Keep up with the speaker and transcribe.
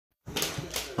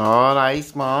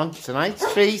Alright, man.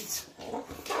 Tonight's treat.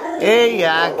 Here you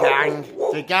are, gang.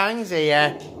 The gang's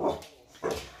here.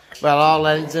 Well, all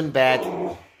Lenny's in bed.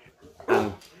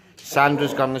 And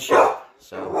Sandra's gone to shop.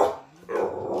 So.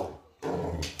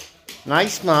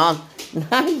 Nice, man.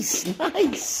 Nice,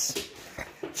 nice.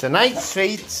 Tonight's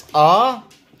treats are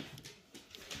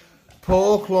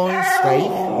pork loin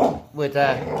steak with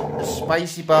a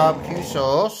spicy barbecue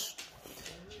sauce.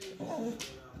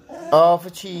 Half a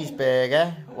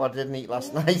cheeseburger, what I didn't eat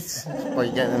last night, but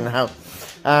you're getting now.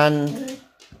 And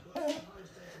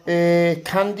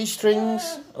candy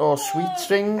strings or sweet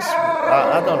strings.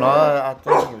 I don't know, I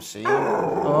don't think you've seen.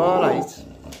 Alright.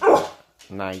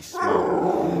 Nice,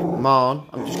 man. Man,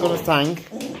 I'm just going to thank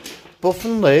Buff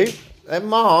and Lou.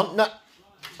 Man, no.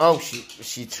 Oh,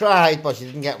 she tried, but she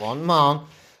didn't get one. Man,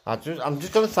 I'm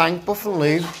just going to thank Buff and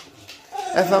Lou,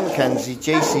 FM Mackenzie,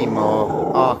 JC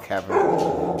Moore, Kevin.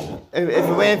 If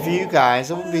it weren't for you guys,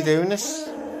 I wouldn't be doing this.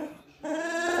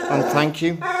 And thank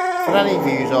you for any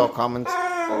views or comments.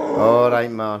 Alright,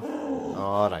 man.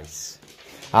 Alright.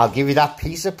 I'll give you that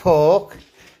piece of pork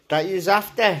that you's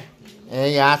after. Here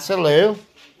you are to Lou.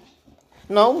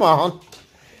 No, man.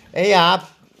 Here you are,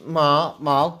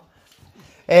 Mal.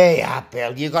 Here you are,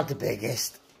 Bill. You got the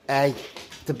biggest. Hey,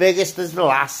 the biggest is the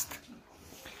last.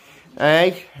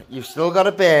 Hey, you've still got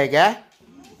a burger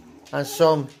and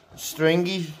some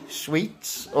stringy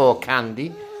sweets or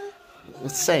candy. It's the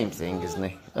same thing, isn't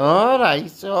it?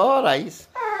 Alright, alright.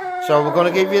 So we're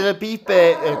going to give you the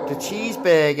the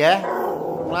cheeseburger.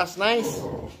 That's nice.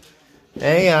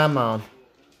 Here you are, man.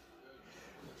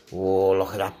 Oh,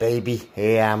 look at that, baby.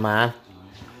 Here you are, man.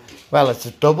 Well, it's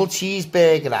a double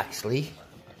cheeseburger, actually.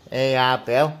 Here you are,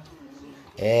 Bill.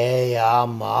 Here you are,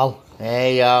 Mal.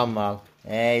 Here you are, Mal.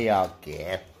 There you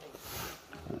go.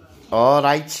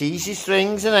 Alright, cheesy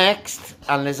strings are next.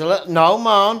 And there's a little... No,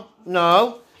 man.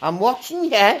 No. I'm watching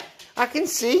you. I can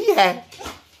see you.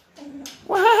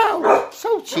 Wow.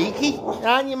 So cheeky,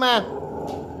 aren't you, man?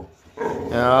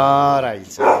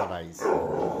 Alright, alright.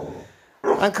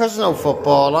 And because there's no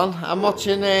football on, I'm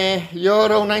watching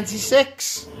Euro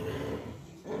 96.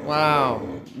 Wow.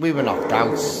 We were knocked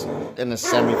out in the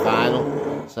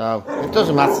semi-final. So, it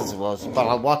doesn't matter to us, but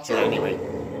I'll watch it anyway.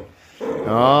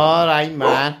 Alright,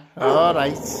 man.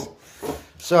 Alright.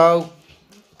 So,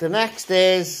 the next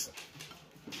is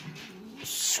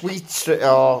sweet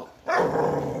or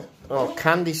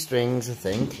candy strings, I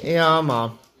think. Here you are,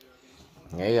 man.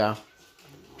 Here you are.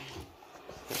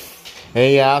 Here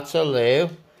you are to Lou.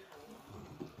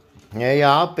 Here you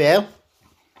are, Bill.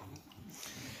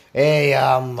 Here you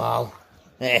are, Mal.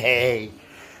 Hey.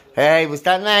 Hey, was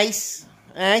that nice?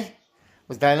 Hey?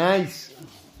 Was that nice?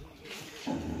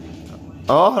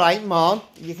 Alright, man.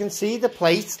 You can see the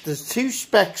plate. There's 2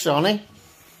 specks on it.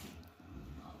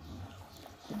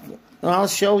 I'll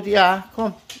show you. Come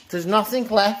on. There's nothing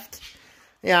left.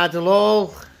 Yeah, they'll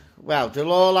all have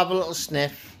a little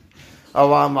sniff.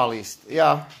 Oh, I'm Molly's.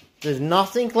 Yeah, there's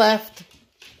nothing left.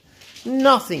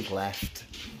 Nothing left.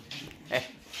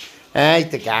 Hey,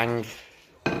 the gang.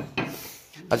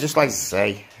 I'd just like to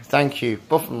say thank you,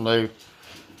 Buff and Lou,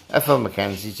 FM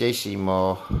Mackenzie, JC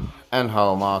Moore, and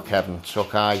Hallmark, Kevin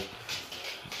Truckeye.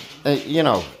 You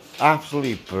know,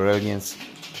 absolutely brilliant.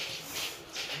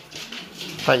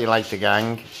 Bet you like the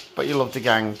gang, but you love the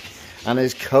gang. And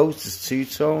his coat is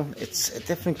two-tone. It's a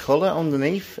different colour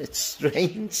underneath. It's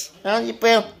strange, aren't you,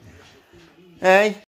 Bill? Hey?